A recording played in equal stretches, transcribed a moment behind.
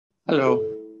Hello,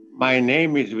 my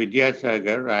name is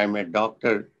Vidyasagar. I'm a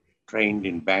doctor trained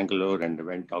in Bangalore and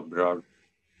went abroad,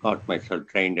 got myself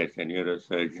trained as a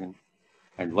neurosurgeon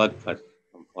and worked for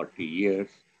some 40 years.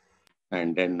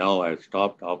 And then now I've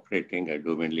stopped operating. I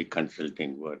do mainly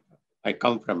consulting work. I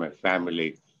come from a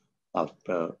family of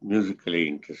musically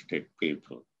interested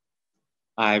people.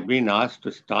 I've been asked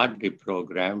to start the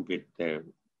program with a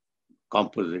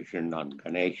composition on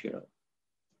Ganesha.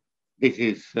 This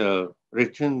is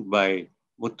written by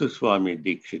Mutthuswamy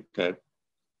Dhikshithar.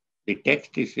 The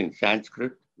text is in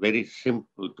Sanskrit, very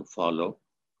simple to follow.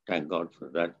 Thank God for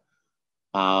that.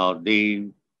 The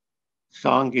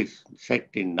song is set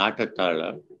in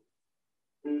nata.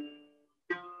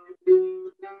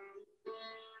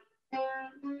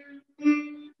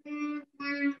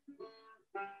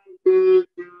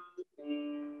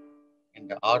 In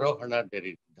the Arohana, there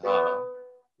is dha.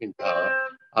 In the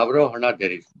Avrohana,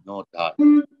 there is no dha.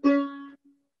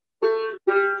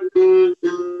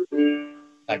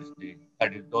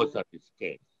 Those are the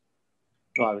scales.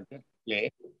 So I will just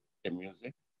play the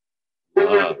music.